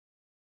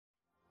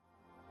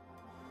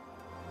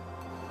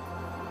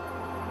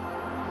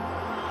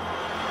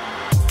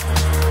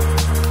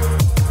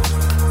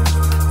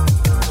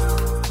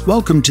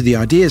Welcome to the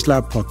Ideas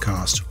Lab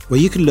podcast, where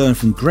you can learn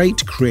from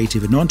great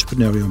creative and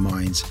entrepreneurial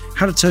minds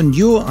how to turn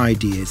your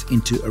ideas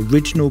into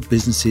original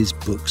businesses,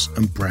 books,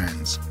 and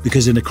brands.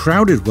 Because in a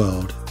crowded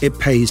world, it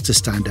pays to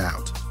stand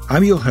out.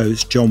 I'm your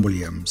host, John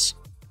Williams.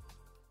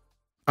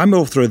 I'm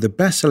author of the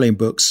best-selling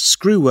books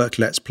Screwwork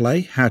Let's Play,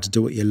 How to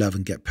Do What You Love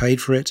and Get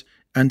Paid for It,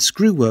 and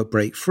Screwwork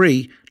Break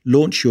Free,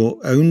 Launch Your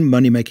Own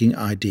Money-Making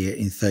Idea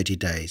in 30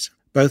 Days.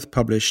 Both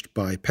published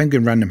by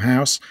Penguin Random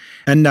House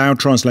and now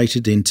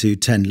translated into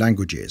 10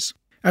 languages.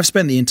 I've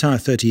spent the entire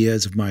 30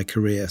 years of my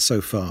career so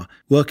far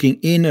working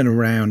in and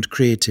around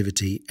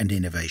creativity and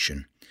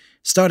innovation.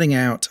 Starting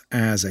out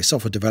as a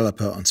software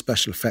developer on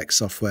special effects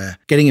software,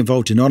 getting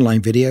involved in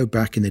online video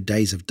back in the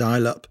days of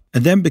dial-up,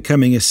 and then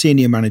becoming a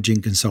senior managing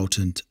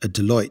consultant at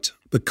Deloitte.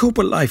 But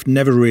corporate life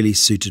never really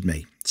suited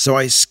me, so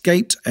I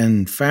escaped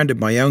and founded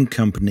my own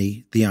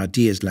company, the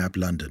Ideas Lab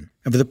London.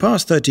 And for the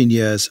past 13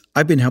 years,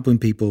 I've been helping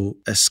people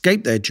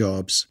escape their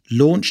jobs,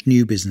 launch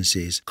new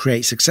businesses,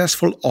 create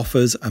successful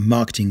offers and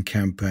marketing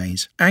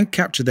campaigns, and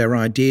capture their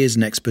ideas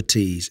and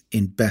expertise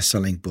in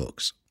best-selling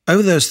books.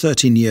 Over those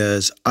 13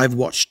 years, I've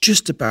watched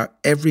just about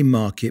every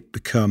market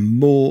become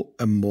more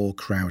and more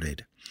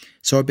crowded.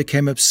 So I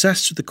became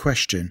obsessed with the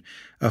question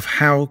of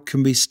how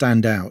can we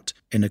stand out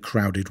in a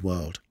crowded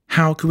world?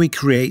 How can we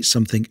create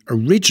something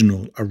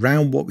original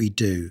around what we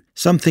do,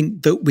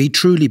 something that we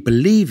truly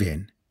believe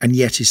in, and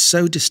yet is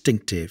so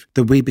distinctive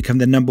that we become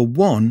the number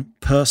one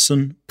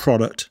person,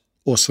 product,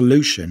 or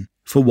solution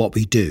for what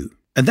we do?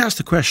 And that's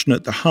the question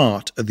at the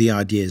heart of the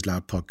Ideas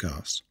Lab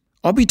podcast.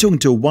 I'll be talking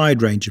to a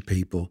wide range of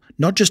people,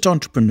 not just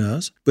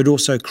entrepreneurs, but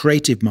also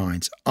creative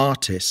minds,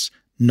 artists,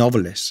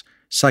 novelists,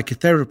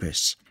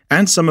 psychotherapists,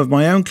 and some of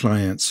my own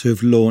clients who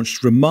have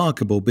launched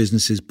remarkable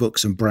businesses,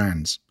 books, and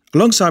brands.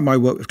 Alongside my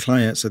work with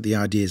clients at the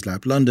Ideas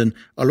Lab London,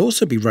 I'll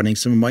also be running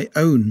some of my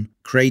own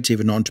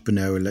creative and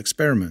entrepreneurial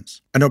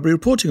experiments. And I'll be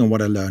reporting on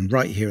what I learned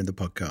right here in the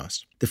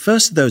podcast. The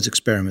first of those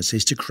experiments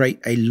is to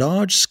create a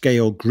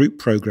large-scale group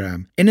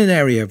program in an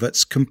area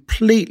that's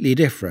completely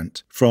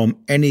different from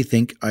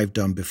anything I've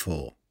done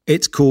before.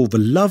 It's called the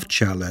Love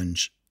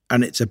Challenge,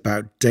 and it's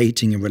about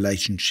dating and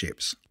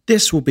relationships.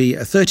 This will be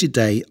a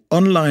 30-day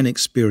online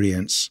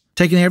experience,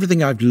 taking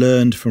everything I've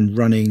learned from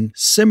running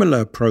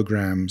similar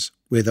programs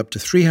with up to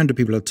 300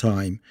 people at a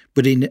time,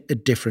 but in a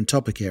different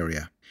topic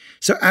area.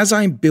 So as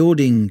I'm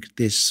building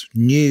this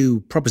new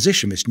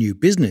proposition, this new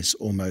business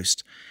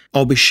almost,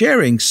 I'll be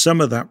sharing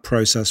some of that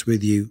process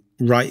with you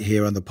right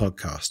here on the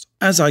podcast.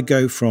 As I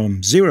go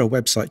from 0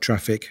 website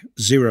traffic,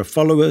 0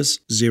 followers,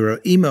 0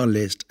 email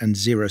list, and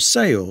 0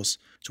 sales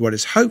to what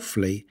is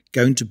hopefully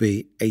going to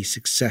be a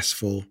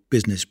successful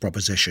business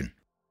proposition.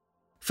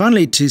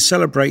 Finally, to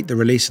celebrate the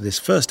release of this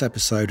first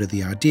episode of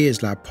the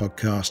Ideas Lab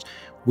podcast,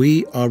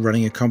 we are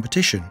running a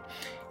competition.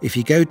 If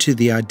you go to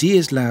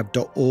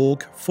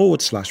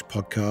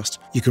theideaslab.org/podcast,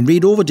 you can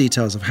read all the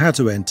details of how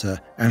to enter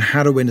and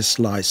how to win a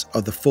slice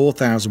of the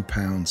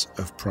 £4,000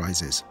 of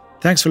prizes.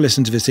 Thanks for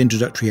listening to this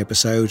introductory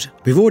episode.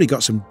 We've already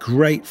got some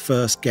great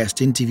first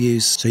guest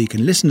interviews, so you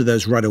can listen to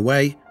those right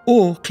away,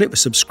 or click the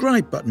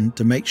subscribe button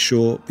to make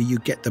sure that you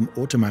get them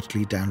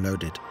automatically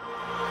downloaded.